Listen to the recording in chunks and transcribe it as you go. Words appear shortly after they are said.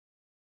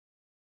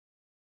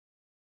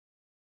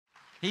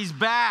He's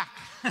back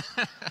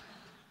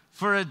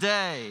for a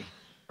day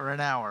or an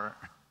hour.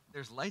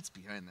 There's lights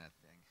behind that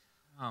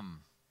thing.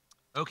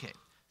 Okay,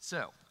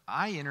 so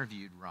I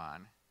interviewed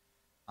Ron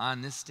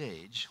on this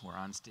stage, or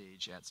on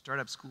stage at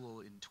Startup School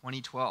in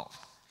 2012.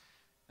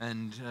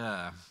 And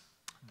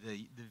the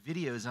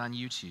video's on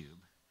YouTube.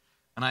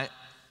 And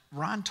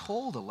Ron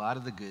told a lot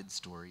of the good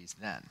stories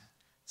then.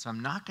 So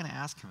I'm not going to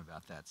ask him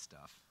about that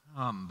stuff.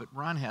 But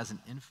Ron has an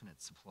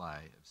infinite supply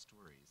of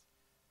stories.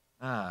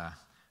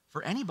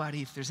 For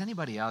anybody, if there's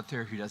anybody out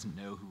there who doesn't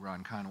know who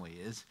Ron Conway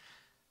is,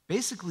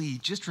 basically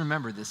just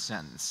remember this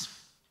sentence.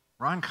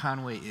 Ron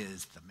Conway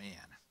is the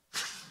man.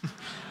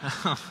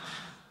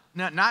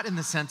 Not in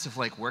the sense of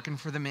like working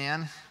for the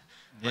man.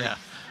 Yeah, like,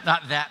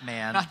 not that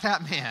man. Not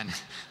that man.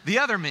 The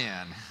other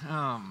man.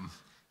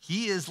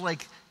 He is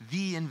like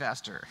the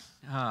investor.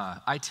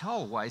 I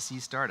tell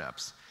YC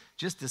startups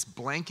just this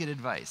blanket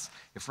advice.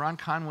 If Ron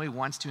Conway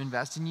wants to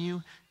invest in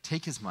you,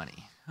 take his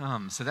money.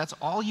 So that's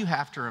all you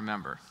have to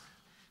remember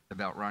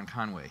about Ron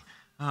Conway.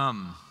 A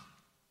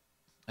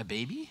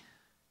baby?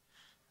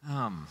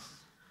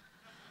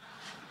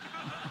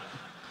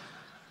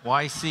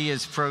 YC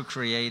is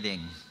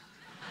procreating.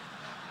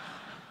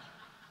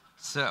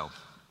 So,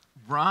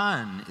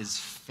 Ron is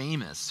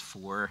famous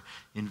for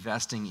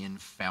investing in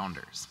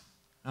founders.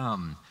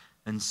 And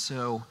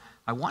so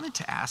I wanted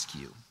to ask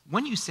you,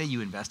 when you say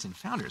you invest in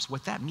founders,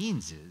 what that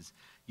means is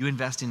you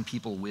invest in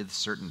people with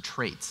certain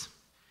traits.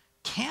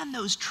 Can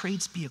those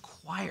traits be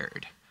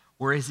acquired?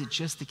 Or is it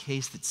just the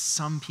case that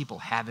some people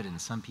have it and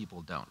some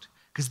people don't?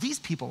 Because these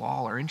people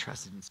all are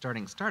interested in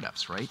starting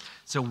startups, right?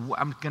 So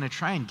I'm going to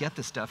try and get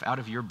the stuff out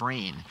of your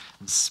brain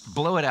and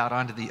blow it out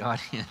onto the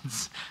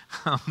audience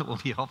that will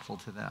be helpful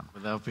to them.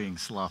 Without being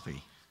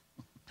sloppy.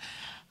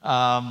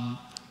 I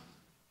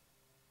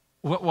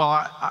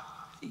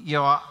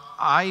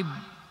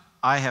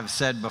have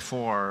said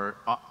before,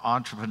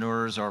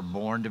 entrepreneurs are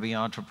born to be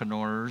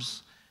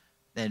entrepreneurs.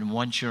 And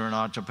once you're an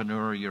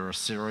entrepreneur, you're a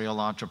serial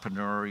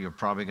entrepreneur. You're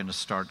probably going to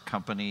start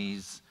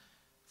companies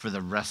for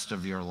the rest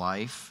of your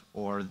life.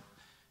 Or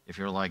if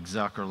you're like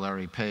Zuck or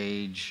Larry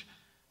Page,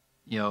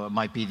 it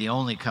might be the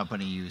only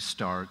company you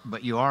start,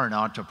 but you are an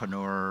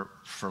entrepreneur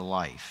for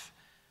life.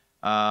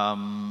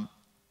 And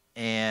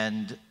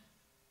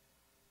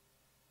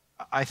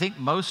I think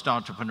most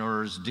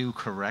entrepreneurs do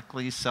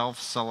correctly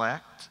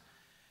self-select.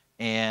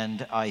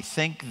 And I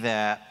think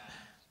that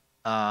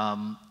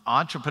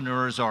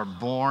entrepreneurs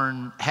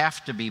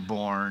have to be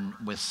born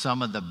with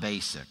some of the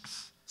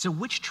basics. So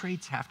which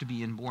traits have to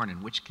be inborn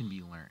and which can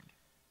be learned?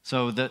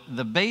 So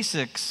the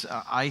basics,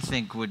 I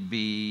think, would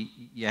be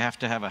you have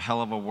to have a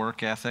hell of a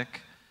work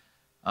ethic.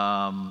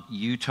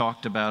 You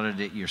talked about it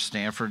at your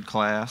Stanford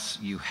class.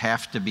 You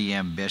have to be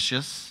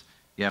ambitious.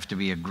 You have to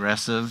be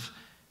aggressive.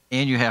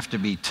 And you have to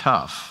be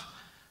tough.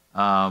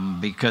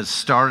 Because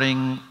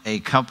starting a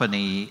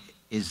company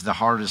is the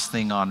hardest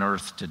thing on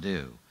earth to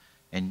do.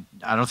 And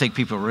I don't think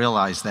people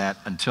realize that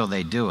until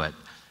they do it.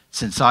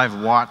 Since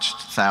I've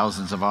watched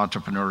thousands of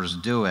entrepreneurs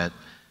do it,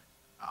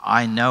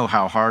 I know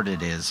how hard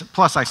it is.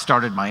 Plus, I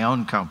started my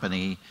own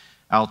company,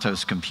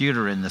 Altos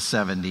Computer, in the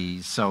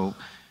 70s, so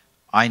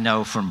I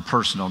know from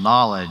personal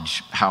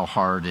knowledge how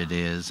hard it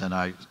is, and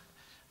I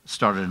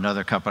started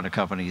another couple of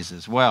companies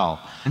as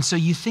well. And so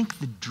you think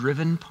the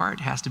driven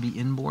part has to be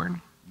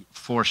inborn?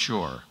 For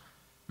sure.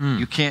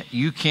 You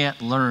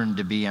can't learn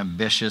to be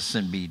ambitious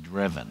and be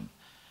driven.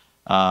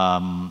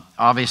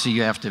 Obviously,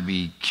 you have to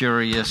be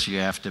curious. You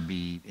have to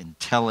be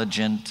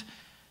intelligent.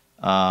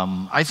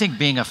 I think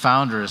being a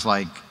founder is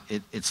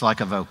it's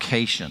like a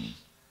vocation.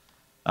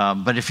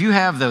 But if you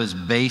have those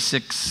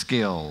basic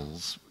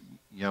skills,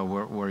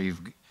 where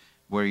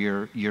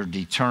you're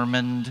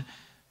determined,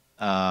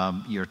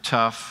 you're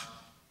tough,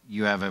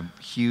 you have a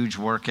huge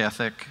work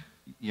ethic,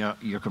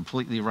 you're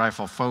completely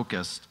rifle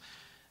focused.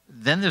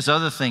 Then there's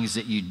other things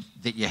that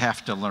you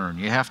have to learn.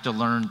 You have to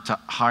learn to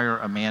hire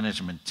a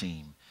management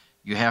team.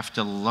 You have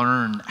to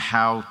learn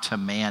how to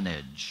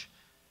manage.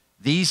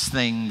 These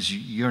things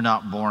you're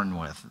not born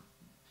with.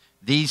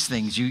 These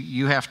things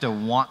you have to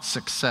want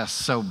success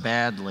so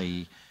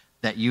badly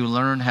that you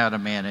learn how to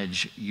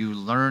manage. You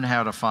learn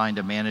how to find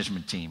a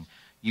management team.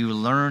 You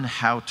learn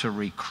how to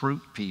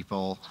recruit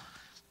people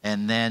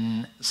and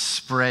then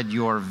spread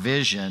your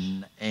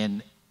vision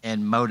and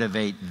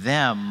motivate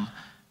them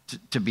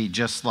to be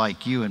just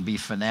like you and be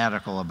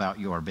fanatical about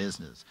your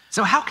business.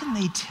 So how can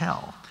they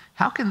tell?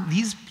 How can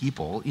these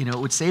people, it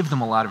would save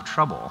them a lot of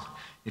trouble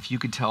if you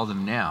could tell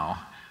them now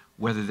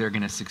whether they're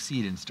going to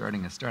succeed in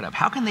starting a startup.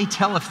 How can they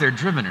tell if they're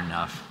driven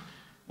enough?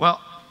 Well,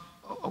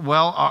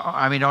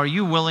 I mean, are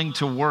you willing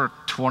to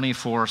work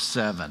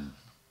 24/7?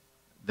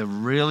 The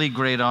really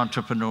great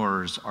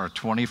entrepreneurs are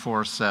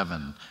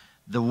 24/7.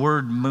 The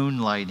word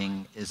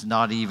moonlighting is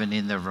not even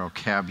in their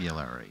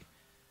vocabulary.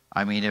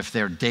 I mean, if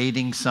they're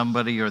dating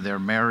somebody or they're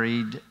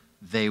married,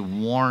 they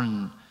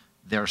warn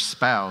their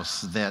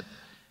spouse that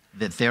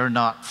they're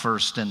not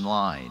first in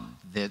line,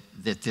 that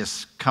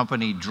this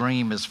company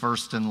dream is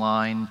first in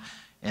line,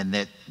 and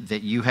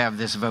that you have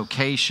this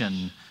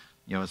vocation.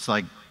 It's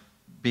like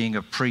being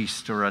a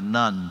priest or a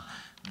nun,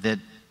 that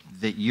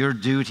your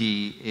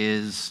duty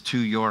is to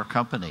your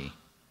company.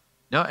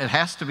 No, it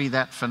has to be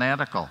that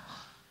fanatical.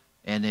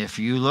 And if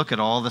you look at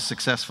all the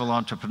successful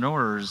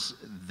entrepreneurs,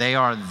 they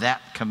are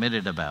that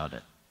committed about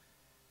it.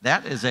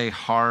 That is a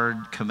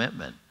hard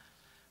commitment.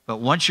 But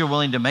once you're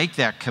willing to make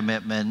that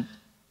commitment,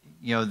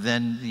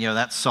 then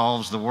that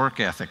solves the work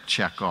ethic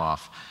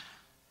checkoff.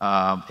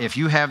 If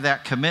you have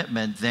that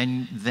commitment,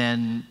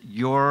 then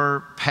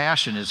your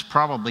passion is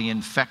probably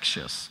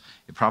infectious.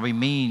 It probably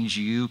means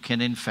you can,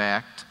 in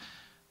fact,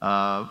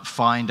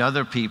 find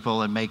other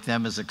people and make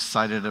them as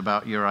excited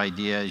about your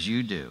idea as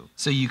you do.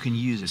 So you can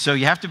use it. So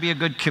you have to be a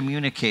good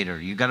communicator.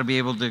 You got to be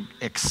able to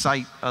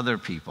excite other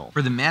people.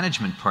 For the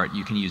management part,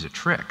 you can use a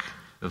trick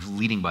of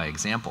leading by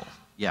example.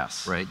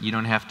 Yes. Right? You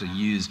don't have to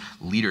use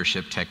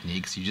leadership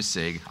techniques. You just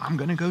say, I'm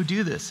going to go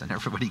do this, and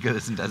everybody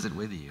goes and does it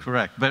with you.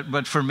 Correct.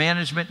 But for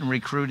management and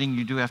recruiting,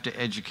 you do have to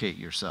educate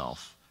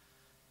yourself.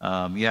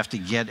 You have to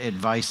get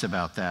advice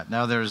about that.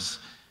 Now, there's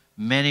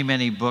many,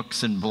 many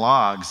books and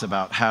blogs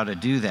about how to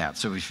do that.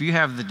 So if you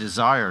have the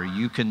desire,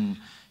 you can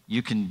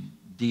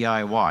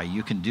DIY.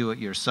 You can do it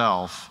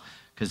yourself,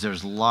 because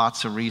there's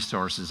lots of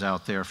resources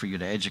out there for you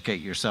to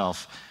educate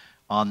yourself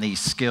on these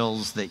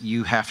skills that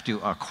you have to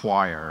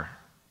acquire,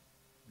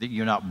 that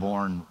you're not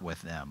born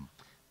with them.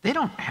 They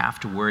don't have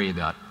to worry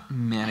about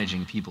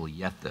managing people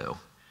yet, though.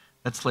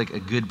 That's like a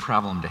good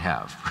problem to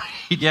have,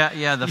 right? Yeah.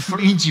 It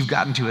means you've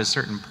gotten to a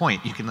certain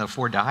point. You can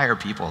afford to hire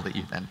people that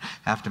you then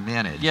have to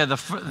manage. Yeah,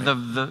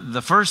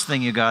 the first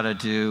thing you got to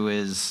do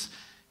is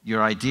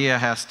your idea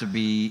has to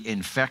be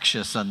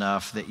infectious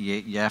enough that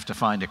you have to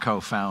find a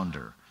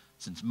co-founder.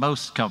 Since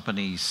most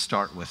companies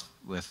start with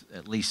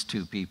at least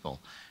two people.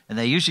 And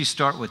they usually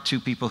start with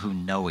two people who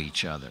know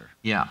each other.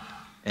 Yeah.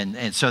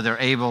 And so they're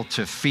able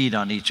to feed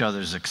on each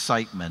other's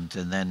excitement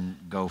and then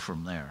go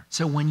from there.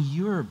 So when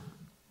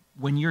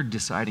you're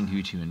deciding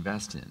who to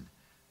invest in,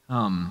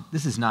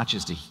 this is not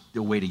just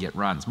a way to get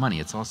Ron's money.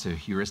 It's also a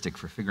heuristic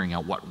for figuring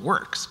out what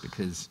works.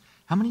 Because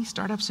how many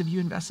startups have you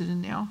invested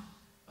in now?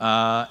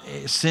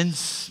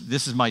 Since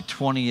this is my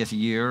 20th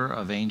year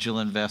of angel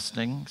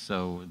investing,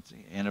 so it's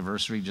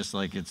anniversary, just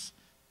like it's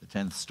the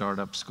 10th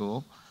startup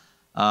school.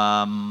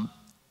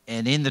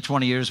 And in the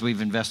 20 years,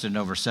 we've invested in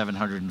over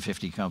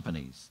 750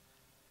 companies.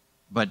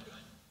 But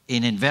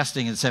in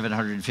investing in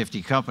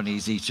 750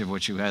 companies, each of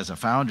which has a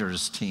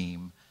founder's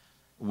team,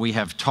 we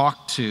have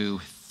talked to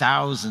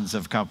thousands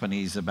of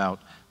companies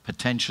about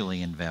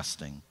potentially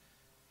investing.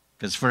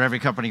 Because for every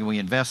company we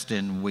invest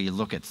in, we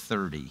look at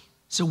 30.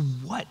 So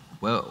what?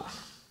 Whoa.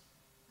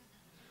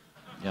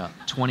 Yeah.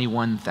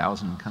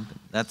 21,000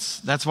 companies.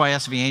 That's why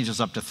SV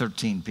Angel's up to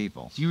 13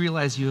 people. Do you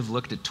realize you have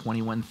looked at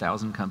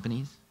 21,000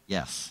 companies?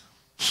 Yes.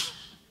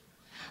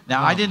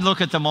 Now, I didn't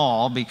look at them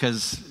all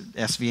because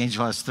SV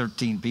Angel has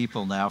 13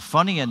 people now.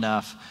 Funny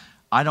enough,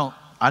 I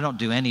don't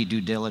do any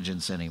due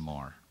diligence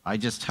anymore. I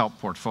just help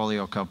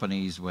portfolio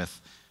companies with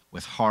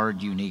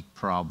hard, unique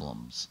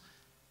problems.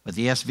 But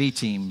the SV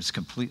team's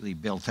completely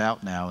built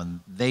out now, and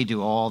they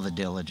do all the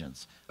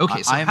diligence.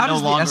 Okay, so I'm no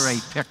longer a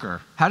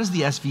picker. How does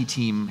the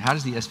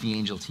SV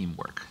Angel team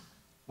work?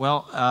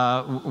 Well,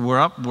 we're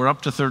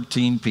up to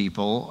 13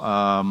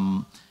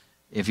 people.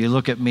 If you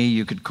look at me,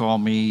 you could call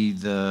me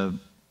the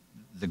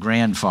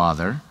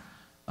grandfather,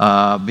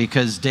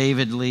 because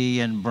David Lee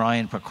and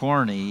Brian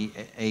Picorni,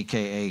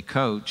 AKA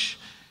Coach,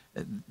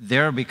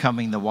 they're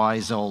becoming the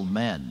wise old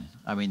men.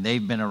 I mean,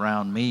 they've been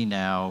around me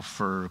now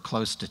for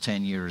close to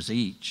 10 years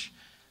each.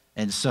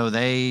 And so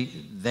they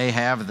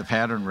have the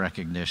pattern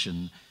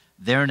recognition.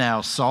 They're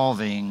now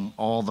solving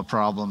all the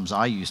problems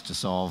I used to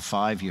solve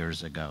 5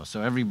 years ago.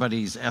 So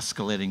everybody's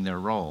escalating their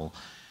role.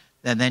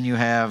 And then you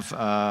have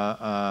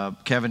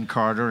Kevin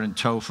Carter and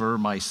Topher,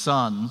 my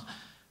son,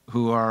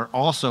 who are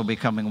also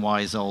becoming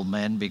wise old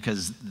men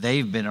because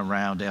they've been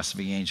around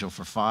SV Angel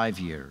for 5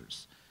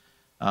 years.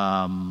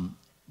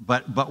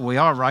 But we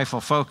are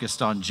rifle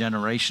focused on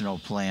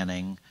generational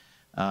planning.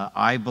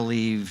 I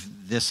believe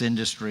this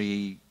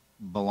industry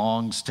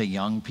belongs to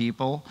young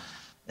people.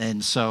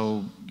 And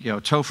so,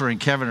 Topher and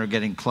Kevin are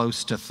getting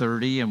close to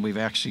 30, and we've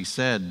actually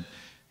said,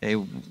 hey,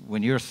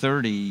 when you're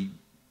 30,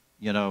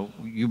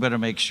 you better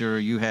make sure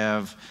we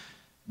have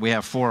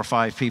 4 or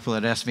 5 people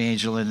at SV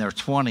Angel in their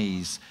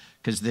 20s,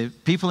 because the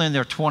people in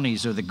their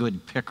 20s are the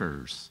good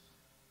pickers.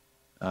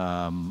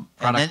 And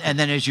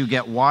then as you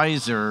get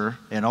wiser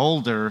and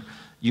older,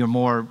 you're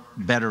more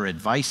better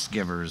advice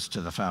givers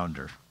to the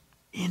founder.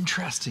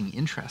 Interesting.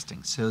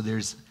 So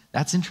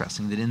that's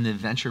interesting that in the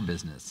venture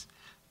business,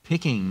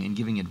 picking and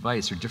giving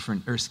advice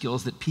are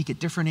skills that peak at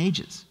different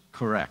ages.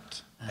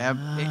 Correct.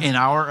 In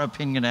our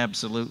opinion,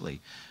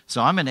 absolutely.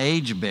 So I'm an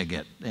age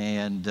bigot,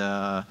 and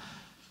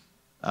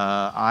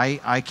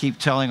I keep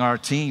telling our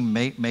team,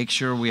 make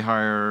sure we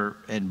hire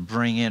and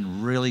bring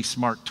in really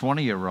smart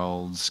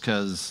 20-year-olds,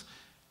 because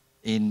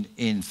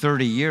in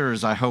 30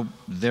 years, I hope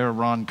they're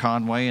Ron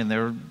Conway and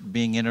they're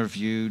being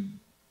interviewed,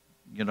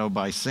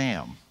 by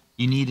Sam.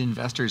 You need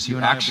investors who You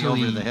and I will be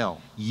actually over the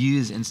hill.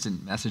 use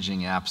instant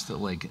messaging apps that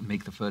like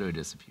make the photo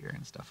disappear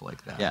and stuff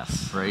like that.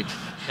 Yes. Right?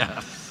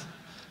 Yes.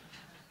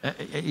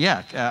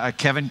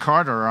 Kevin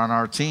Carter on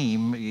our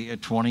team,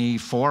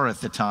 24 at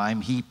the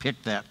time, he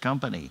picked that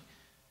company.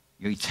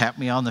 He tapped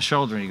me on the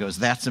shoulder and he goes,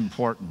 "That's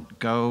important.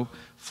 Go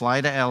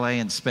fly to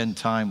LA and spend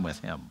time with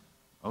him."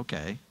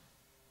 Okay.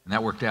 And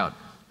that worked out.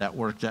 That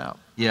worked out.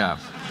 Yeah.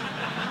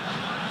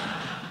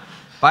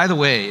 By the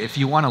way, if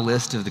you want a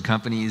list of the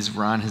companies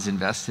Ron has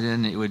invested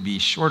in, it would be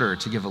shorter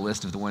to give a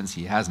list of the ones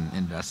he hasn't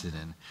invested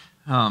in.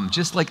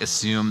 Just like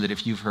assume that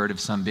if you've heard of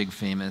some big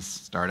famous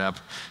startup,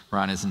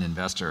 Ron is an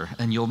investor,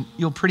 and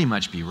you'll pretty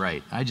much be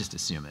right. I just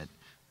assume it.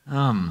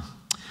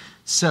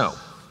 So,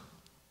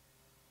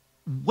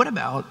 what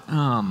about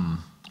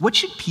what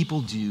should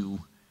people do?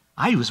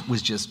 I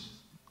was just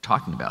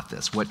talking about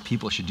this. What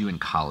people should do in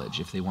college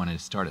if they want to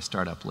start a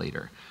startup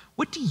later.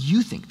 What do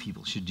you think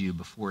people should do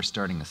before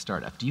starting a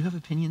startup? Do you have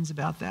opinions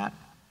about that?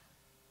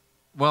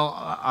 Well,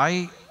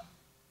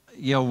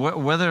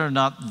 whether or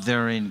not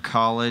they're in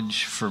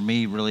college, for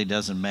me, really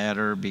doesn't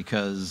matter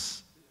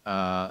because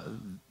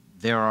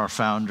there are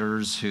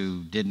founders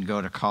who didn't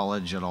go to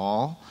college at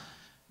all.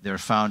 There are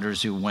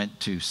founders who went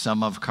to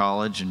some of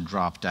college and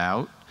dropped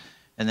out.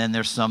 And then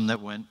there's some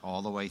that went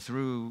all the way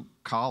through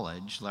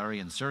college. Larry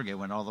and Sergey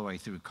went all the way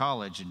through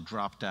college and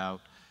dropped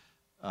out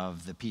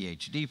of the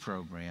PhD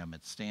program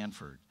at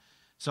Stanford.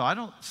 So I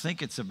don't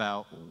think it's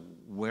about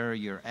where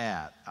you're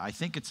at. I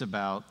think it's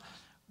about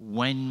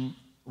when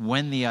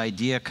the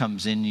idea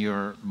comes in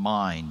your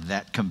mind,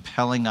 that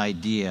compelling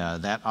idea,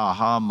 that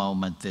aha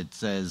moment that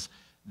says,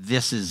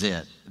 this is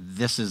it,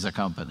 this is a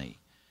company.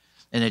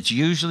 And it's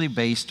usually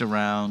based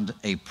around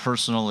a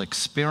personal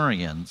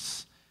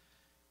experience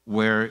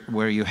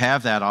where you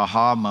have that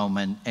aha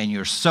moment and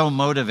you're so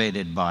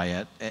motivated by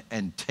it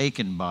and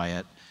taken by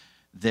it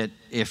that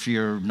if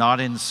you're not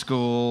in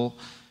school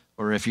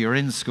or if you're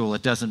in school,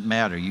 it doesn't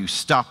matter. You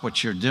stop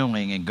what you're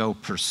doing and go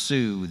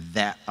pursue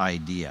that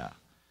idea.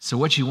 So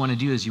what you want to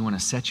do is you want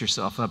to set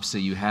yourself up so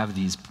you have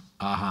these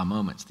aha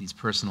moments, these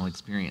personal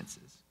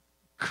experiences.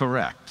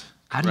 Correct.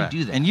 How do you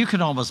do that? And you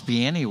can almost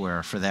be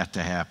anywhere for that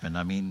to happen.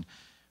 I mean,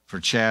 for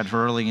Chad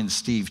Hurley and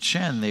Steve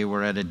Chen, they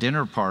were at a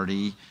dinner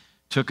party,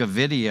 took a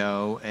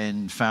video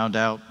and found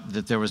out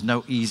that there was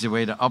no easy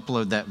way to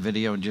upload that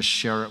video and just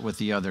share it with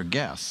the other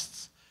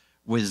guests.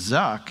 With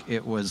Zuck,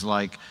 it was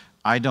like,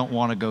 I don't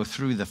want to go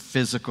through the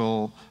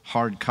physical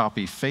hard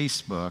copy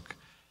Facebook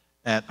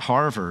at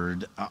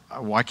Harvard.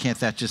 Why can't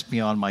that just be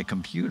on my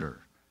computer?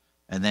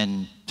 And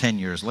then 10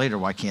 years later,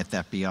 why can't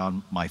that be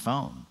on my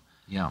phone?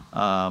 Yeah.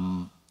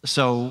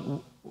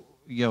 So,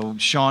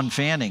 Sean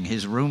Fanning,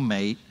 his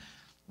roommate,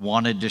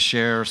 wanted to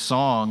share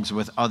songs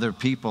with other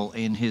people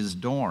in his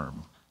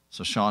dorm.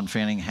 So Sean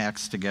Fanning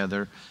hacks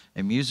together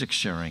a music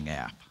sharing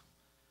app.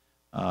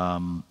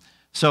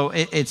 So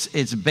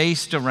it's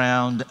based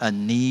around a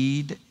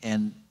need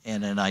and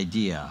an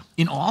idea.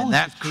 And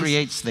that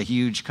creates the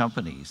huge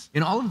companies.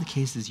 In all of the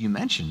cases you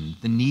mentioned,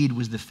 the need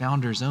was the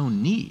founder's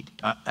own need.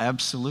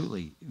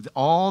 Absolutely.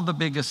 All the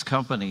biggest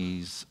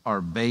companies are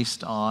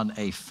based on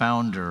a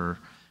founder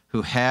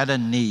who had a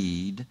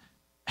need,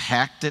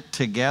 hacked it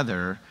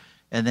together,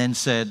 and then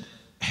said,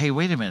 hey,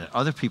 wait a minute,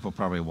 other people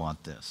probably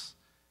want this.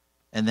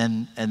 And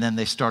then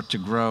they start to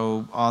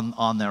grow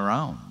on their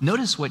own.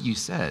 Notice what you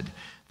said.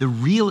 The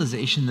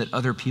realization that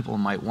other people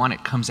might want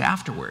it comes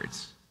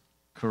afterwards.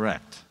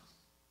 Correct.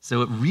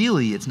 So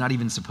it's not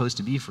even supposed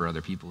to be for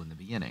other people in the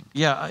beginning.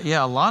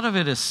 Yeah. A lot of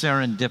it is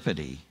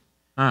serendipity.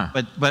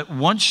 But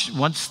once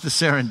the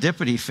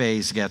serendipity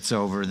phase gets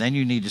over, then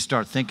you need to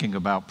start thinking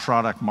about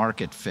product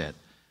market fit.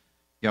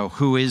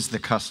 Who is the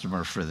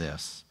customer for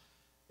this?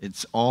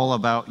 It's all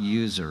about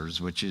users,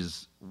 which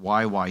is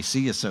why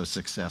YC is so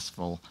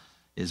successful.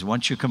 Is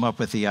once you come up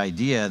with the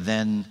idea,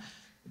 then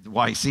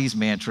YC's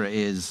mantra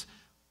is,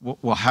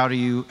 well, how do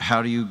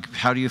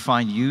you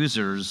find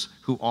users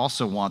who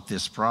also want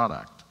this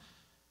product?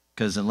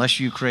 Because unless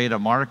you create a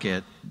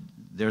market,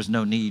 there's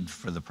no need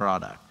for the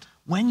product.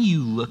 When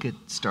you look at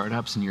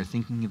startups and you're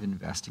thinking of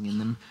investing in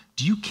them,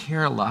 do you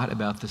care a lot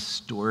about the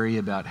story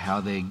about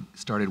how they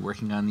started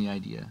working on the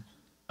idea?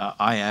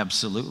 I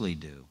absolutely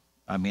do.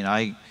 I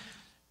mean,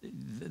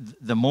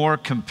 the more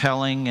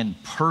compelling and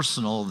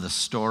personal the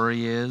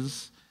story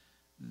is,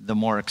 the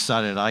more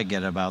excited I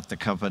get about the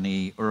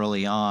company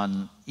early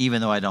on,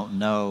 even though I don't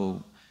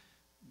know,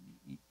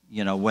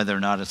 whether or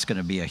not it's going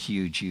to be a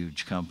huge,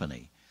 huge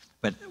company.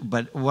 But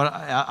what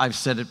I've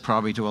said it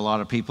probably to a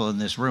lot of people in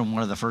this room,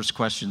 one of the first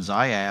questions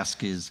I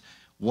ask is,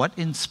 what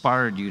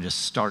inspired you to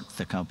start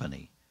the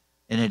company?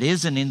 And it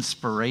is an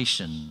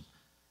inspiration,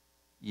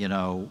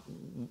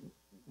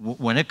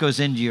 when it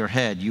goes into your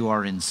head, you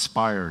are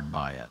inspired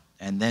by it,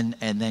 and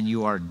then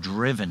you are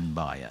driven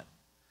by it.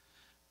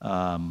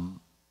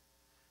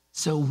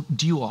 So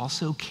do you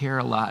also care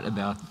a lot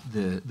about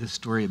the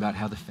story about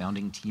how the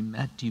founding team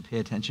met? Do you pay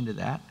attention to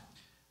that?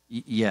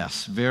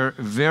 Yes, very,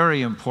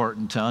 very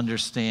important to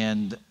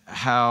understand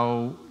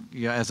how,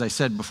 as I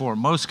said before,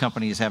 most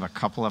companies have a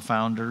couple of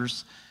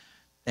founders,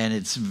 And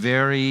it's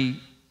very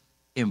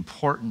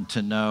important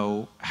to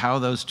know how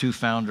those two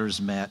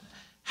founders met,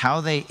 how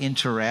they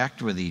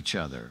interact with each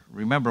other.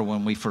 Remember,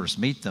 when we first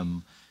meet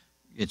them,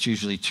 it's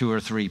usually 2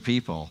 or 3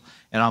 people.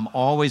 And I'm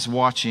always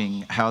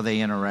watching how they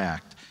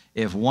interact.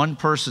 If one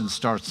person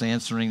starts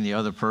answering the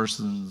other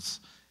person's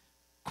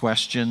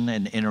question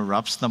and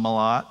interrupts them a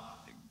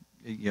lot,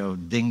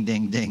 ding,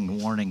 ding,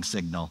 ding, warning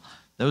signal.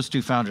 Those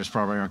two founders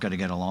probably aren't going to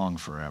get along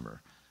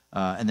forever.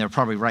 And they're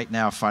probably right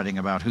now fighting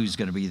about who's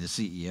going to be the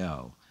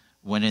CEO.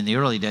 When in the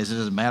early days, it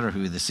doesn't matter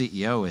who the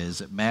CEO is.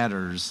 It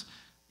matters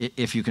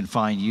if you can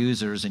find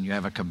users and you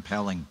have a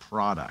compelling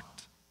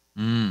product.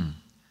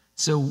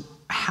 So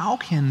how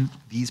can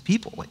these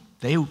people, like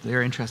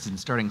they're interested in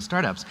starting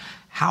startups,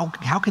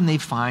 how can they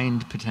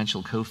find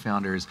potential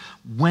co-founders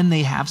when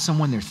they have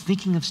someone they're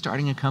thinking of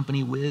starting a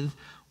company with?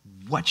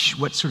 What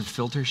sort of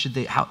filter should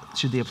they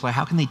apply?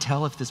 How can they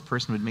tell if this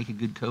person would make a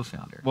good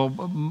co-founder? Well,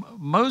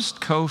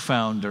 most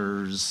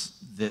co-founders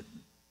that,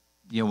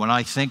 when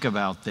I think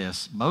about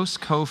this,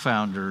 most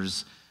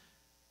co-founders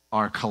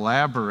are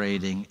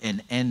collaborating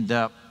and end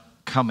up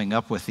coming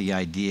up with the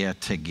idea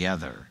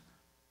together.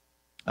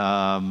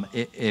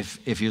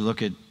 If you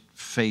look at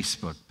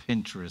Facebook,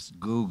 Pinterest,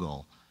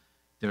 Google,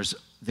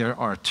 there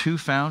are 2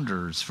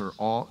 founders for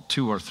all,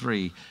 2 or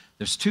 3.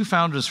 There's 2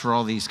 founders for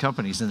all these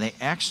companies, and they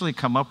actually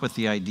come up with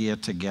the idea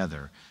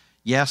together.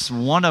 Yes,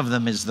 one of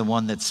them is the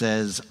one that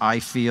says, I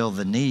feel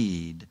the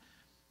need,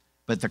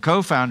 but the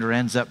co-founder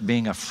ends up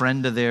being a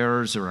friend of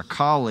theirs or a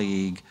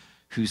colleague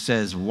who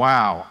says,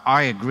 wow,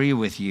 I agree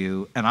with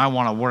you, and I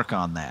want to work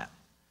on that.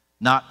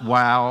 Not,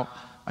 wow,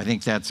 I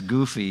think that's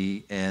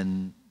goofy,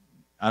 and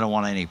I don't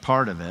want any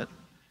part of it.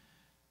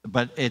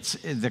 But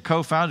the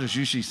co-founder is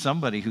usually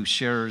somebody who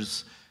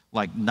shares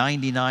like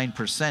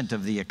 99%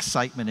 of the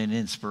excitement and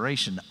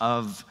inspiration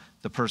of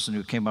the person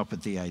who came up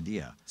with the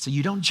idea. So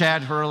you don't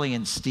Chad Hurley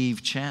and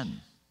Steve Chen.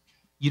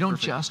 You don't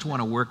just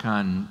want to work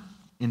on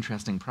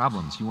interesting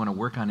problems. You want to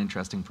work on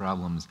interesting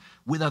problems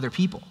with other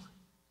people.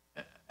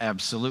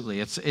 Absolutely.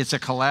 It's a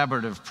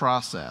collaborative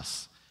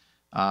process.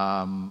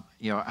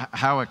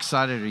 How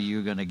excited are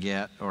you going to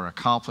get or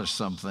accomplish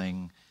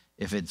something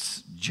if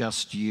it's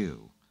just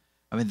you?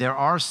 I mean, there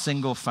are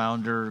single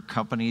founder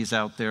companies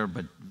out there,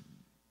 but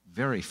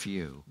very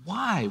few.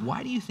 Why?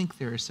 Why do you think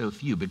there are so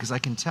few? Because I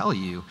can tell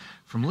you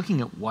from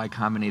looking at Y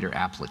Combinator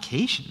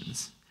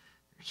applications,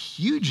 a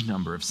huge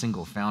number of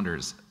single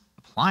founders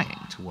applying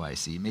to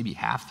YC. Maybe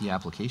half the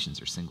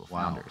applications are single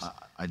founders.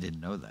 I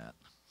didn't know that.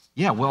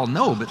 Yeah, well,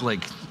 no, but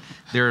like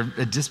they're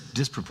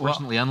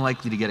disproportionately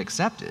unlikely to get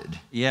accepted.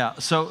 Yeah,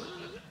 so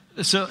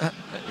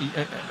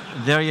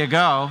there you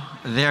go.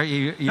 There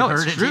you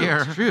heard it here.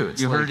 It's true.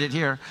 You heard it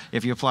here.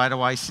 If you apply to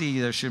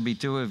YC, there should be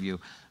 2 of you.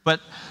 But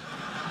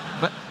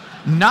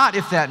not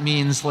if that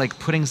means like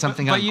putting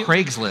something on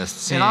Craigslist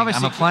saying I'm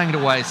applying to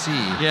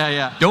YC.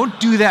 Yeah. Don't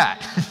do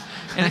that.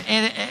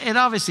 and it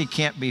obviously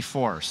can't be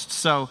forced.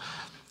 So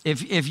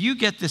if you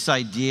get this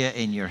idea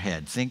in your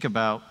head, think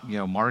about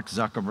Mark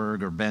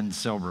Zuckerberg or Ben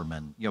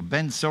Silbermann.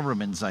 Ben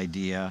Silbermann's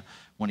idea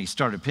when he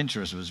started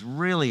Pinterest was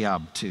really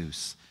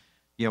obtuse.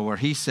 Where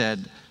he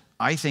said,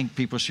 I think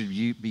people should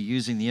be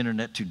using the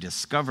internet to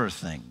discover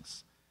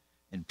things.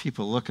 And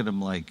people look at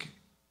him like,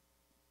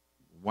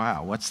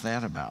 wow, what's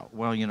that about?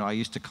 Well, I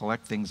used to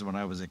collect things when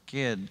I was a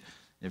kid.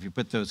 If you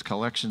put those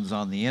collections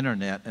on the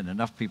internet and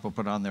enough people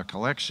put on their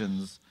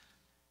collections,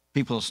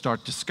 people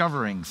start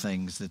discovering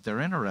things that they're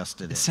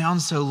interested in. It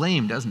sounds so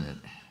lame, doesn't it?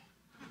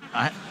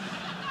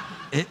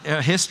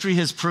 History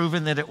has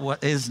proven that it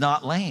is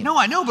not lame. No,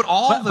 I know, but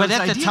those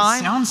at ideas the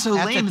time, sound so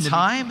lame. At the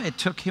time, it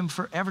took him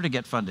forever to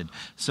get funded.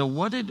 So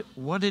what did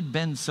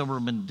Ben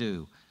Silbermann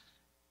do?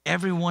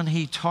 Everyone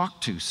he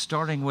talked to,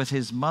 starting with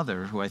his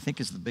mother, who I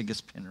think is the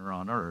biggest pinner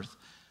on earth,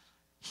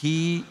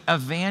 he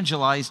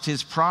evangelized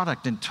his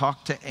product and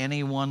talked to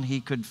anyone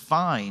he could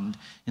find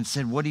and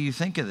said, what do you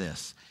think of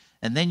this?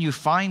 And then you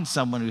find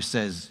someone who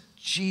says,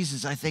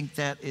 Jesus, I think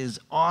that is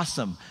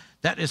awesome.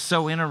 That is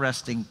so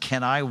interesting.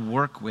 Can I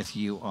work with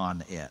you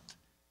on it?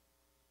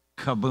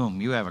 Kaboom,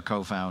 you have a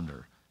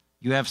co-founder.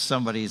 You have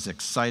somebody as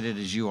excited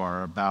as you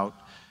are about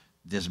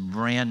this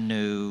brand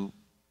new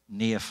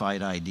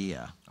neophyte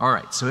idea. All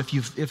right, so if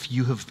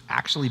you have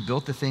actually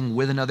built the thing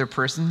with another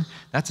person,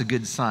 that's a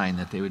good sign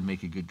that they would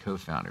make a good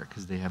co-founder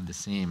because they have the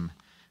same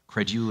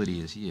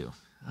credulity as you.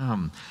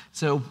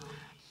 So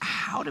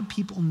how do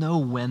people know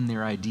when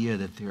their idea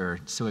that they're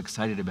so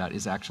excited about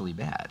is actually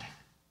bad?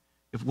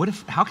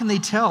 How can they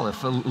tell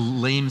if a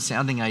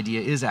lame-sounding idea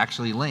is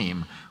actually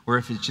lame, or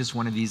if it's just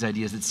one of these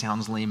ideas that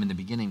sounds lame in the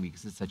beginning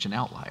because it's such an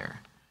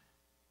outlier?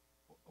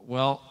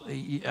 Well,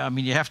 I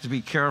mean, you have to be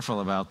careful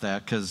about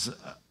that because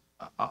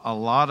a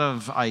lot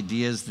of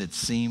ideas that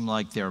seem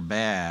like they're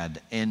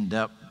bad end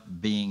up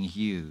being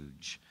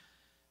huge.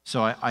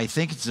 So I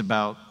think it's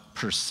about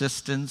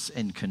persistence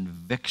and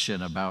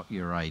conviction about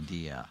your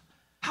idea.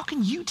 How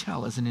can you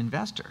tell as an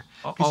investor?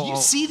 Because you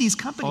see these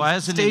companies at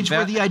a stage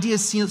where the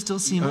ideas still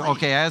seem lame.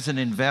 Okay, as an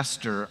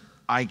investor,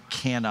 I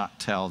cannot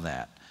tell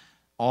that.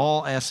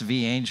 All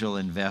SV Angel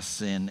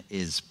invests in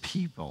is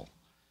people.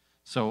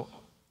 So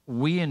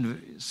we don't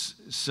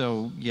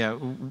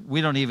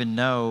even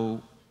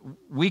know.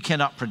 We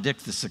cannot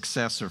predict the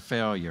success or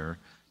failure,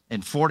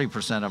 and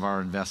 40% of our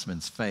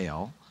investments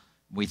fail.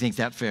 We think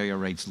that failure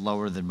rate's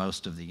lower than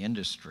most of the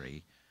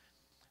industry,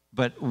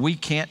 but we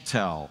can't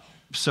tell.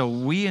 So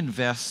we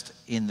invest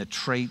in the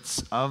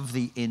traits of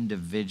the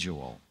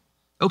individual.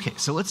 Okay,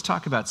 so let's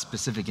talk about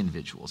specific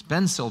individuals.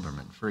 Ben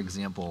Silberman, for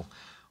example,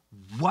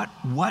 what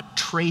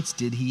traits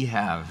did he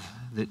have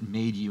that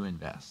made you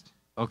invest?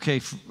 Okay,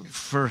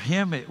 for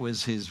him, it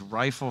was his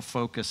rifle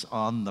focus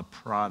on the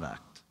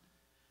product.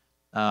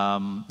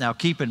 Now,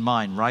 keep in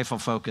mind, rifle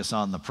focus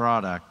on the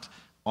product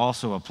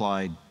also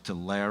applied to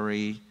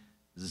Larry,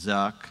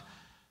 Zuck,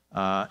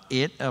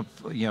 Dropbox,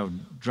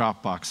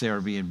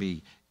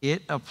 Airbnb.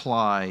 It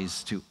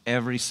applies to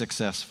every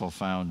successful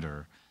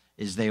founder,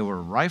 is they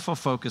were rifle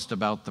focused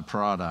about the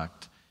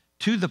product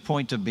to the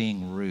point of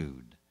being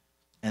rude.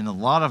 And a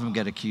lot of them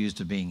get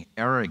accused of being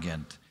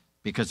arrogant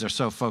because they're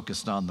so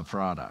focused on the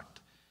product.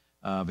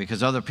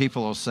 Because other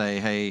people will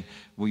say, hey,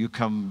 will you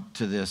come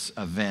to this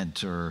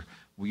event, or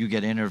will you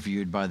get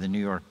interviewed by the New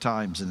York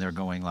Times? And they're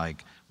going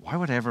like, why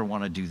would I ever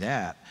want to do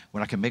that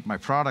when I can make my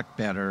product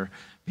better?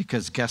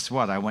 Because guess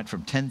what? I went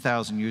from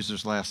 10,000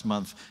 users last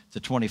month to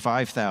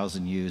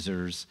 25,000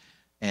 users.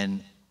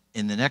 And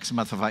in the next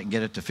month, if I can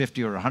get it to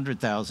 50 or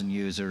 100,000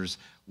 users,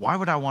 why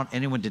would I want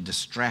anyone to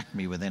distract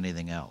me with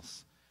anything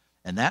else?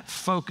 And that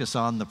focus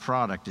on the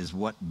product is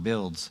what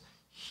builds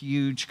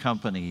huge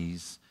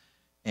companies,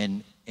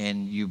 and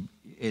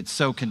it's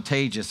so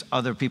contagious,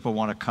 other people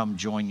want to come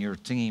join your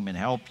team and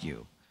help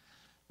you.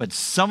 But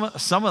some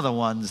of the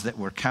ones that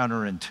were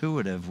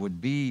counterintuitive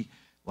would be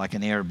like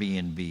an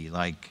Airbnb,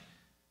 like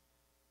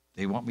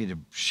they want me to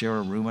share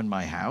a room in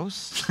my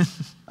house.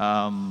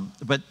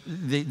 But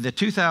the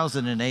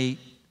 2008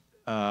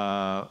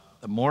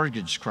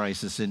 mortgage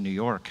crisis in New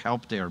York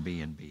helped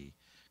Airbnb,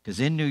 because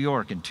in New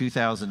York in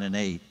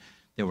 2008,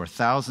 there were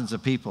thousands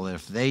of people that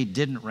if they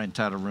didn't rent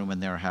out a room in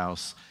their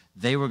house,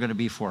 they were going to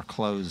be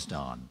foreclosed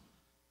on.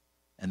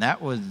 And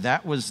that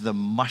was the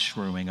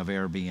mushrooming of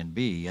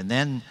Airbnb. And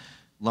then,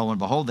 lo and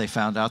behold, they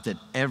found out that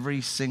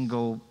every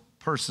single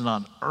person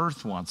on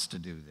earth wants to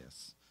do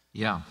this.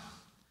 Yeah,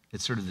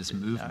 it's sort of this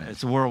movement.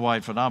 It's a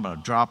worldwide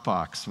phenomenon.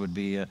 Dropbox would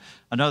be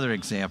another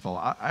example.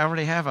 I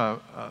already have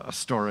a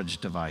storage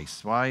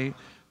device. Why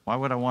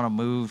would I want to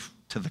move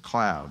to the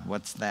cloud?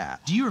 What's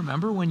that? Do you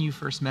remember when you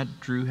first met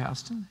Drew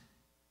Houston?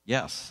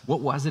 Yes.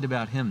 What was it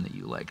about him that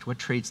you liked? What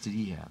traits did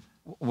he have?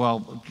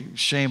 Well,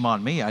 shame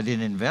on me. I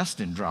didn't invest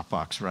in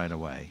Dropbox right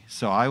away.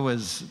 So I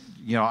was,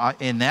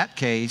 in that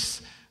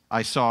case,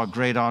 I saw a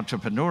great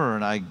entrepreneur,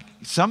 and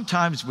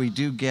sometimes we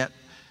do get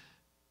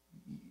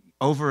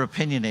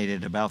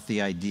over-opinionated about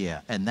the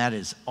idea, and that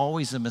is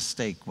always a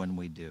mistake when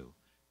we do.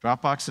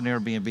 Dropbox and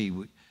Airbnb,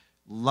 we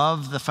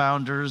love the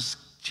founders.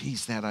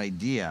 Geez, that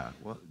idea.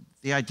 Well,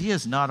 the idea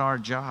is not our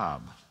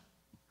job,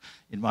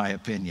 in my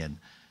opinion.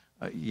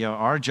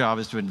 Our job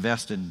is to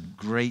invest in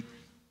great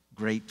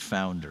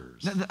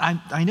founders.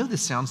 I know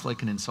this sounds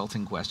like an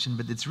insulting question,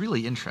 but it's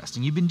really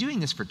interesting. You've been doing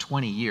this for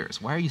 20 years.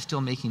 Why are you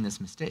still making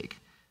this mistake?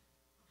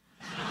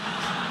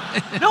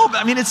 No, but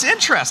I mean, it's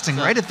interesting,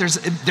 right?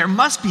 There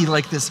must be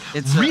like this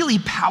really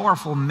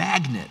powerful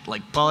magnet,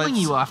 like pulling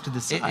you off to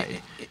the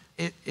side.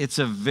 It's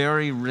a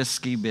very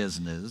risky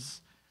business.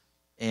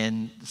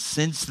 And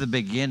since the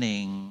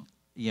beginning,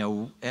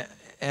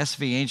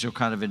 SV Angel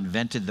kind of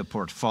invented the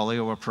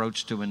portfolio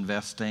approach to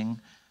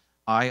investing.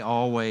 I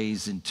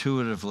always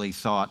intuitively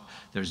thought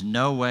there's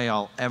no way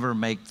I'll ever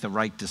make the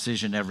right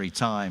decision every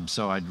time.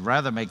 So I'd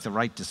rather make the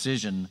right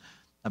decision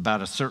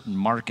about a certain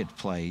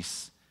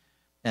marketplace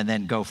and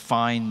then go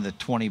find the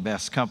 20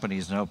 best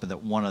companies and hope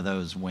that one of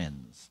those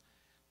wins.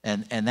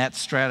 And that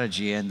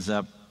strategy ends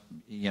up,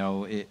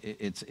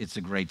 it's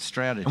a great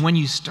strategy. And when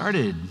you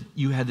started,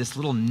 you had this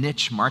little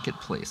niche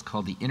marketplace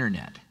called the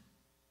Internet.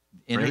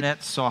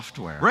 Internet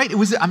software. Right.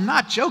 I'm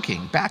not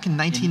joking. Back in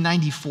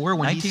 1994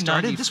 when he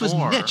started, this was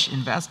niche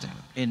investing.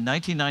 In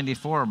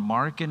 1994,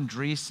 Mark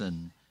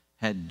Andreessen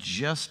had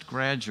just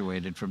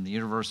graduated from the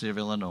University of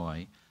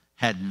Illinois,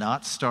 had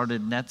not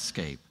started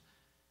Netscape.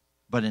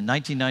 But in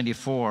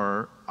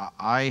 1994,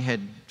 I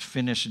had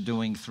finished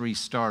doing 3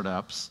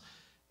 startups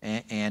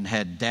and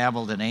had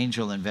dabbled in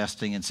angel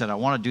investing and said, I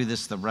want to do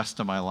this the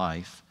rest of my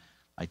life.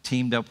 I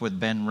teamed up with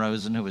Ben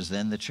Rosen, who was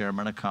then the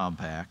chairman of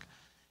Compaq.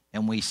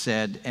 And we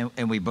said,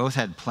 and we both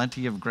had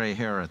plenty of gray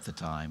hair at the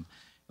time,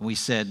 and we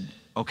said,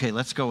 okay,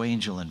 let's go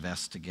angel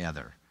invest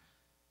together.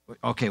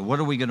 Okay, what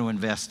are we going to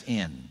invest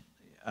in?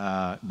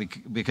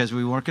 Because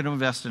we weren't going to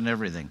invest in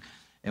everything.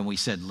 And we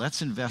said,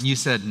 let's invest. You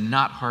said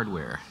not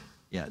hardware.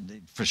 Yeah,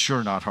 for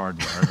sure not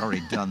hardware. I'd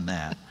already done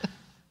that.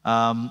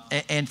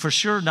 And for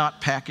sure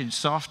not packaged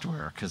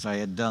software, because I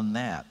had done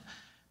that.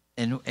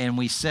 And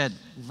we said,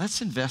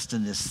 let's invest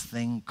in this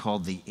thing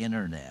called the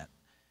Internet,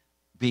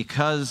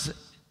 because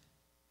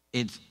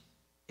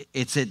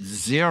it's at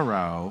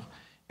zero,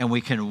 and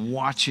we can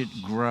watch it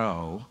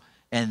grow,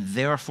 and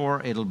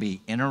therefore it'll be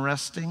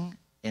interesting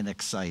and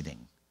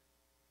exciting.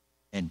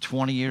 And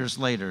 20 years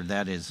later,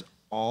 that is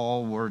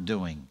all we're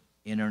doing,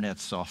 internet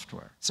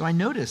software. So I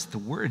noticed the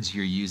words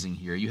you're using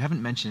here. You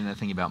haven't mentioned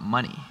anything about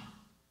money.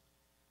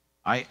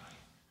 I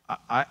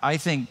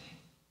think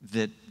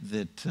that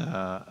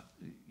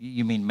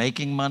you mean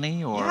making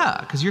money, or Yeah,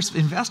 because you're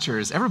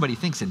investors. Everybody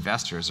thinks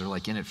investors are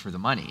like in it for the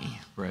money,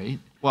 right?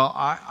 well,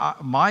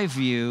 my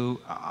view,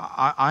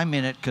 I'm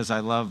in it because I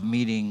love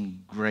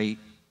meeting great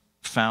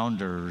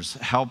founders,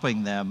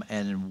 helping them,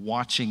 and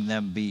watching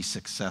them be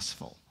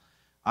successful.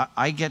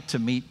 I get to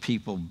meet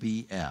people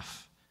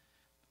BF.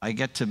 I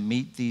get to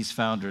meet these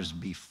founders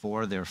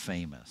before they're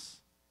famous,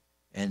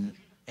 and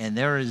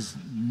there is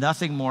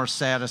nothing more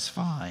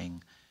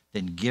satisfying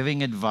than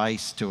giving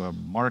advice to a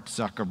Mark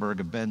Zuckerberg,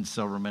 a Ben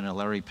Silverman, a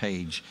Larry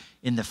Page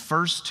in the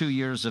first 2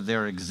 years of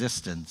their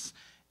existence,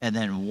 and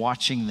then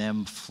watching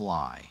them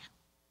fly.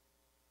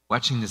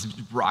 Watching this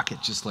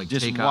rocket just take off.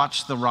 Just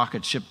watch the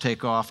rocket ship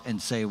take off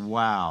and say,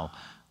 wow,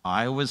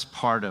 I was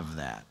part of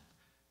that.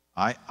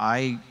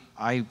 I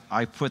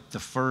put the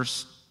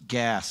first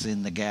gas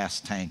in the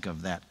gas tank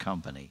of that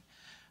company.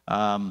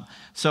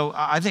 So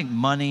I think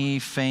money,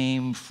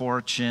 fame,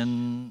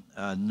 fortune,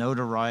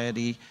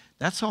 notoriety,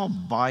 that's all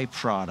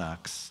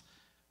byproducts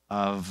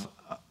of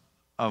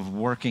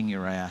working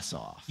your ass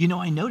off. You know,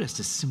 I noticed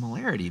a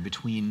similarity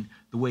between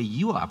the way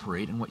you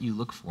operate and what you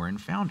look for in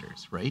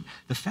founders, right?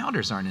 The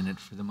founders aren't in it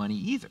for the money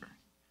either.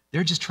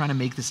 They're just trying to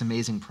make this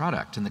amazing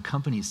product, and the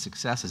company's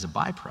success is a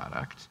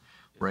byproduct,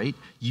 right?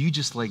 You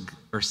just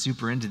are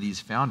super into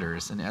these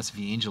founders, and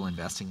SV Angel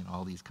investing in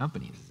all these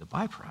companies is a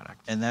byproduct.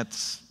 And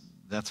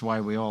that's why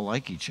we all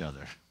like each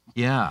other.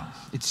 Yeah,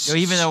 it's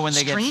even though when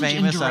they get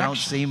famous, I don't indirection.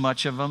 see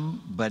much of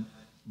them, but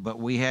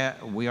we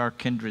are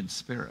kindred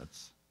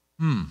spirits.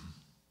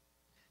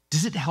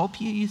 Does it help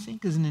you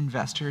think, as an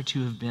investor,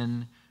 to have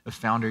been a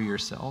founder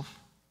yourself?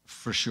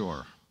 For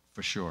sure.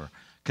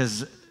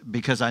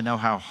 Because I know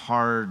how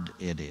hard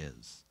it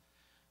is.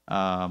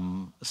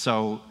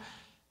 So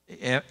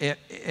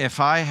if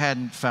I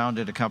hadn't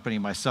founded a company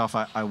myself,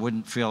 I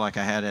wouldn't feel like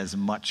I had as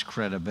much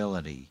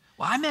credibility.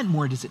 Well, I meant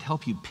more, does it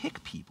help you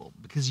pick people?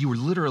 Because you were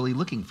literally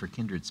looking for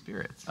kindred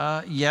spirits.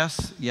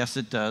 Yes,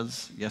 it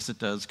does. Yes, it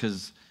does,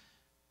 because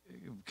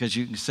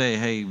you can say,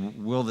 hey,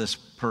 will this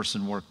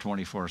person work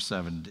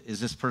 24/7? Is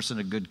this person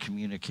a good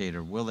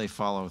communicator? Will they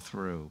follow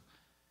through?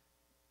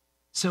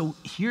 So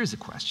here's a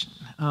question.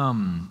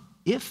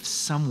 If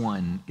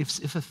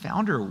a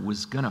founder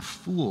was going to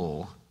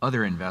fool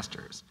other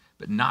investors,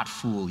 but not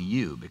fool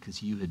you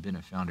because you had been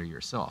a founder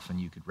yourself and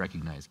you could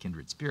recognize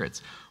kindred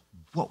spirits,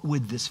 what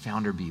would this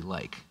founder be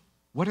like?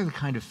 What are the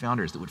kind of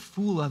founders that would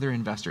fool other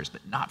investors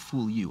but not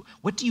fool you?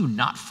 What do you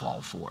not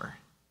fall for?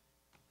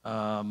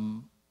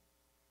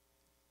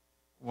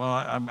 Well,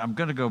 I'm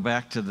going to go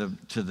back to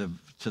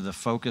the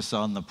focus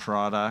on the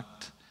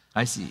product.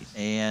 I see.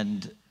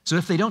 And so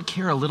if they don't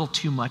care a little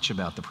too much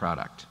about the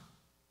product.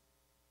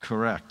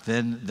 Correct.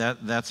 Then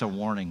that's a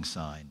warning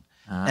sign.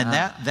 And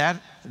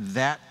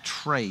that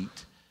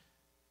trait,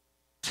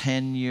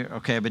 10 years,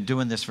 okay, I've been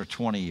doing this for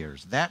 20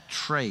 years. That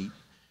trait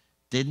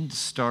didn't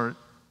start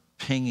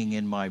pinging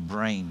in my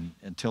brain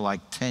until like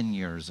 10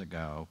 years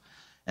ago.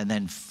 And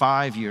then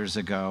 5 years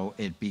ago,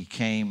 it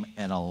became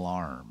an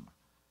alarm.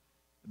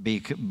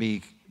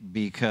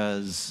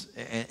 Because,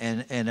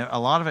 and a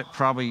lot of it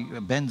probably,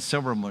 Ben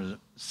Silverman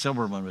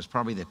was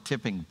probably the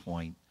tipping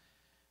point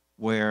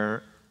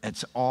where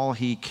it's all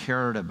he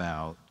cared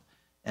about.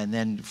 And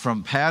then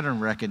from pattern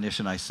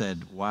recognition, I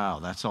said, wow,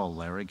 that's all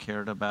Larry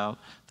cared about.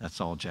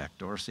 That's all Jack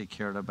Dorsey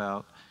cared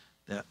about.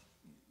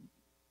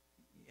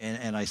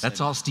 And I said,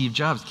 that's all Steve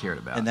Jobs cared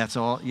about. And that's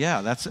all,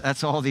 yeah,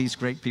 that's all these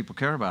great people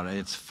care about.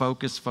 It's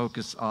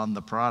focus on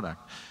the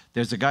product.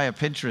 There's a guy at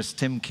Pinterest,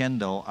 Tim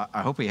Kendall.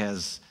 I hope he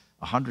has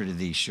 100 of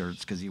these shirts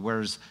because he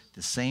wears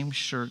the same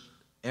shirt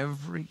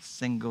every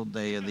single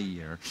day of the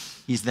year.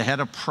 He's the head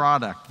of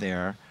product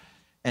there,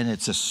 and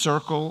it's a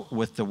circle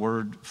with the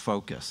word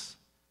focus.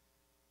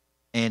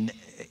 And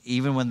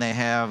even when they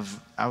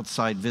have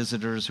outside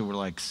visitors who are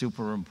like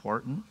super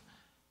important,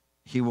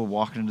 he will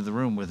walk into the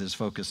room with his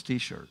focus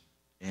t-shirt,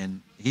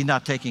 and he's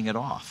not taking it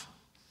off.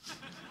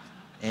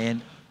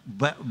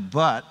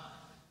 But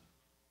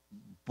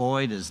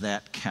boy, does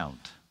that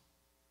count.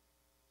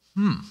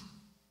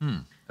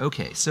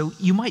 Okay, so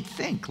you might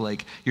think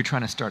like you're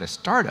trying to start a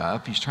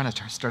startup, you're trying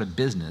to start a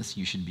business,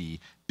 you should be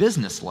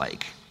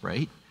business-like,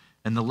 right?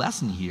 And the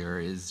lesson here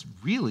is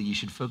really you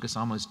should focus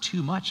almost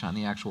too much on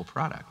the actual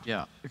product.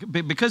 Yeah,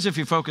 because if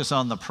you focus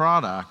on the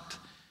product,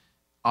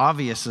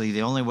 obviously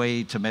the only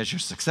way to measure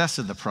success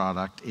of the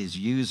product is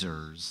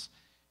users,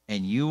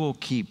 and you will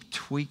keep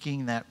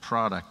tweaking that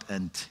product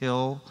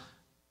until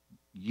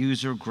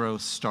user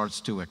growth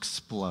starts to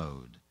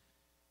explode.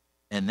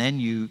 And then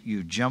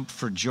you jump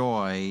for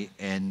joy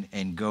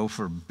and go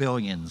for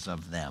billions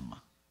of them.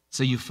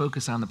 So you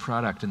focus on the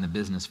product and the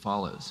business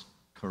follows.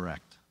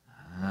 Correct.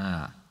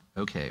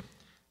 Okay.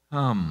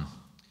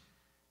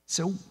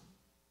 So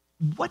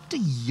what do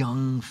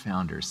young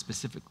founders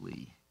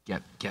specifically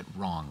get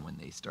wrong when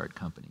they start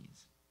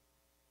companies?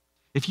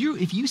 If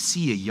you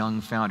see a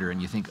young founder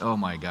and you think, oh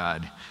my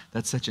God,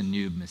 that's such a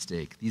noob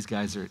mistake. These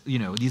guys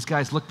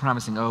look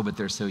promising, oh, but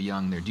they're so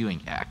young, they're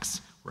doing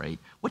X, right?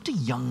 What do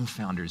young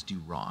founders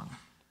do wrong?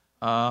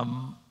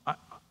 I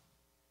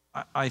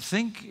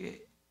think,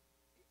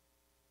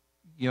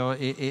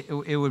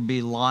 it would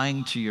be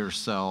lying to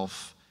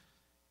yourself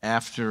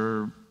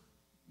after,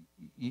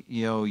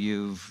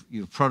 you've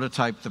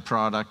prototyped the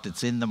product,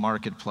 it's in the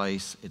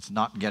marketplace, it's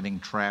not getting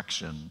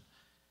traction.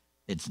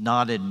 It's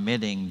not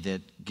admitting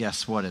that,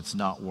 guess what, it's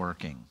not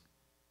working.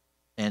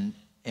 And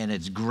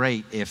it's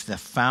great if the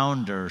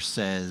founder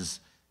says,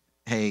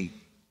 hey,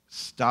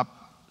 stop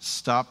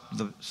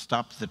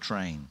the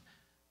train.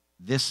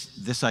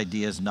 This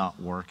idea is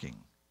not working.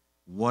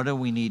 What do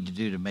we need to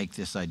do to make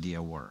this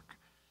idea work?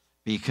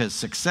 Because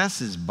success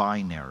is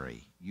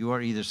binary. You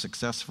are either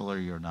successful or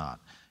you're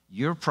not.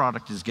 Your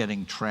product is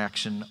getting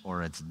traction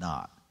or it's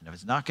not. And if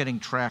it's not getting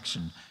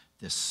traction,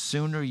 the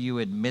sooner you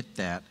admit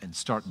that and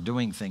start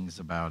doing things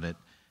about it,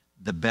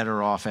 the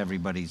better off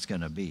everybody's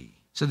going to be.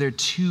 So they're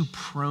too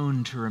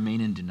prone to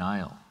remain in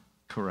denial.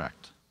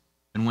 Correct.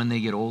 And when they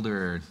get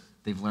older,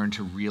 they've learned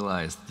to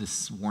realize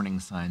this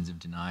warning signs of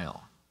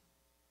denial.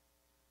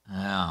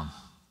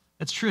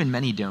 That's true in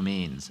many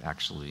domains,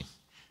 actually.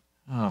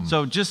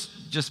 So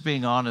just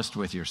being honest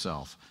with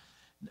yourself.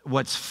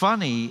 What's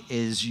funny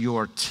is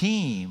your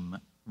team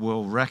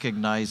will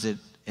recognize it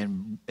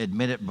and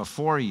admit it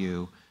before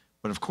you,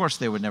 but of course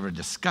they would never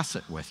discuss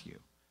it with you.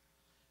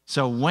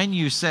 So when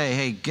you say,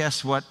 hey,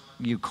 guess what?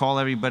 You call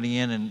everybody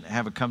in and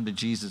have a come to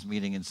Jesus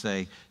meeting and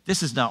say,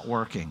 this is not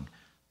working.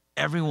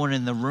 Everyone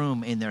in the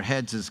room in their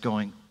heads is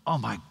going, oh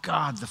my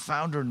God, the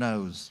founder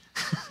knows.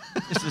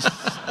 This is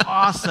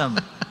awesome.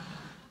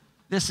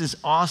 This is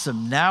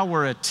awesome. Now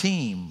we're a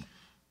team.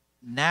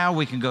 Now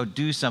we can go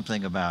do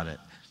something about it.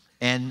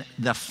 And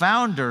the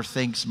founder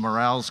thinks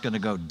morale's going to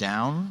go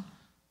down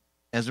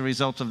as a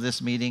result of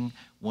this meeting,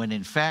 when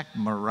in fact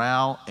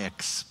morale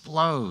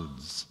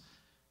explodes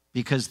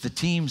because the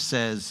team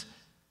says,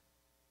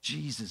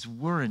 Jesus,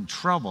 we're in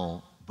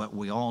trouble, but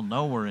we all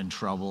know we're in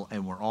trouble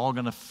and we're all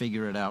going to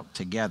figure it out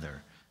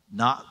together,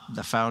 not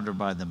the founder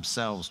by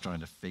themselves trying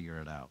to figure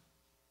it out.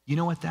 You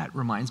know what that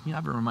reminds me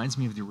of? It reminds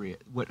me of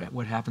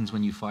what happens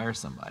when you fire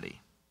somebody.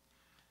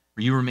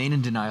 Where you remain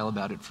in denial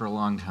about it for a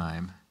long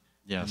time.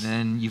 Yes. And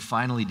then you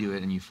finally do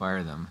it and you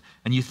fire them.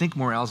 And you think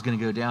morale's going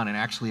to go down, and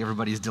actually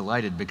everybody's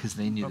delighted because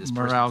they knew this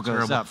person was morale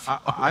goes terrible.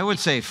 up. I would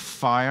say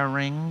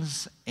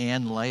firings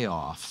and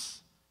layoffs.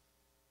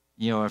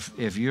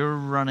 If you're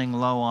running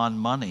low on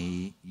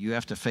money, you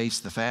have to face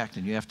the fact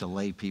and you have to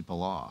lay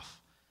people off.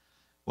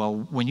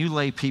 Well, when you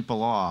lay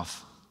people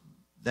off,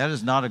 that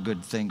is not a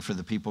good thing for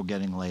the people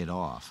getting laid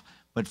off.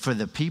 But for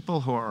the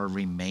people who are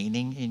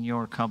remaining in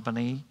your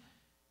company,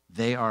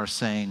 they are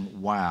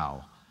saying,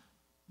 wow,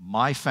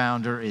 my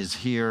founder is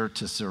here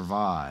to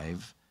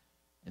survive,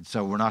 and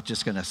so we're not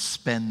just going to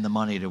spend the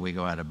money till we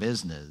go out of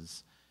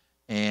business.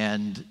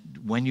 And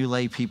when you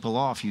lay people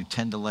off, you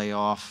tend to lay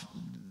off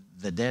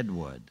the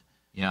deadwood.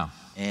 Yeah.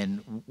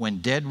 And when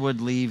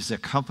deadwood leaves a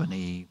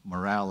company,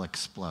 morale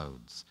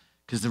explodes.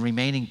 Because the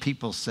remaining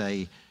people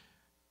say,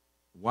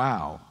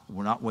 wow,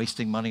 we're not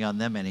wasting money on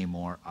them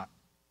anymore.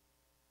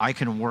 I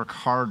can work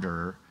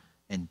harder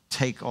and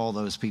take all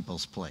those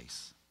people's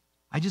place.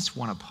 I just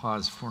want to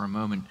pause for a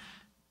moment.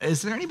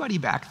 Is there anybody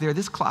back there?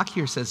 This clock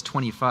here says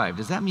 25.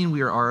 Does that mean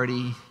we are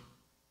already...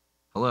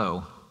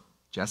 Hello,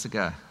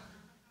 Jessica.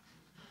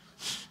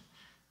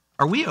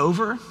 Are we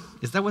over?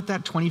 Is that what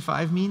that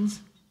 25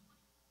 means?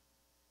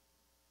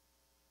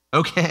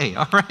 Okay,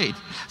 all right.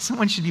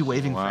 Someone should be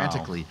waving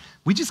frantically.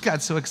 We just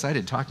got so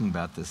excited talking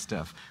about this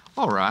stuff.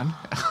 Well, Ron.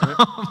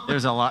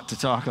 There's a lot to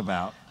talk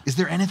about. Is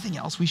there anything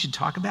else we should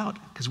talk about?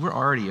 Because we're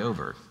already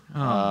over.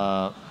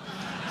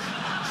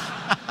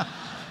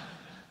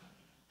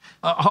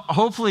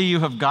 Hopefully you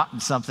have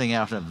gotten something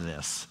out of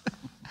this.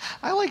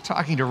 I like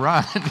talking to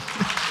Ron.